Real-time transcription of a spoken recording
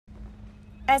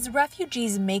As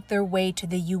refugees make their way to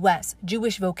the U.S.,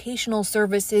 Jewish Vocational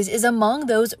Services is among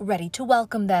those ready to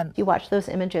welcome them. You watch those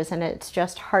images and it's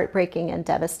just heartbreaking and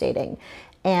devastating.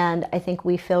 And I think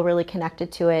we feel really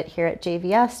connected to it here at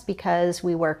JVS because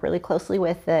we work really closely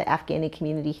with the Afghani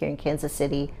community here in Kansas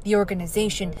City. The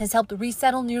organization has helped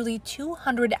resettle nearly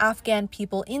 200 Afghan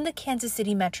people in the Kansas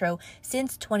City metro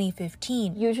since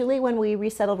 2015. Usually when we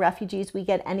resettle refugees, we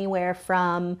get anywhere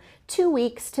from 2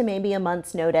 weeks to maybe a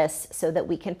month's notice so that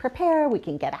we can prepare, we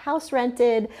can get a house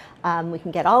rented, we can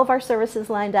get all of our services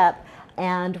lined up.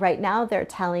 And right now they're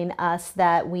telling us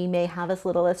that we may have as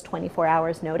little as 24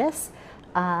 hours notice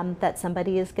that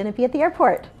somebody is going to be at the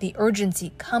airport. The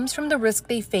urgency comes from the risk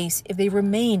they face if they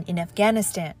remain in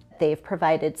Afghanistan. They've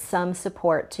provided some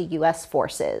support to U.S.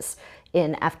 forces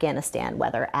in Afghanistan,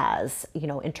 whether as,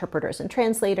 interpreters and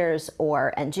translators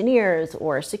or engineers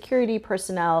or security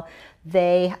personnel.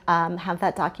 They have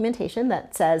that documentation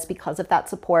that says because of that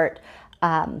support,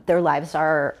 their lives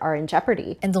are in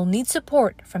jeopardy. And they'll need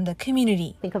support from the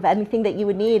community. Think of anything that you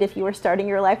would need if you were starting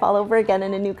your life all over again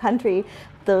in a new country.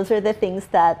 Those are the things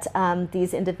that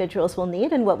these individuals will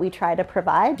need and what we try to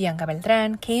provide. Bianca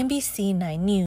Beltran, KMBC 9 News.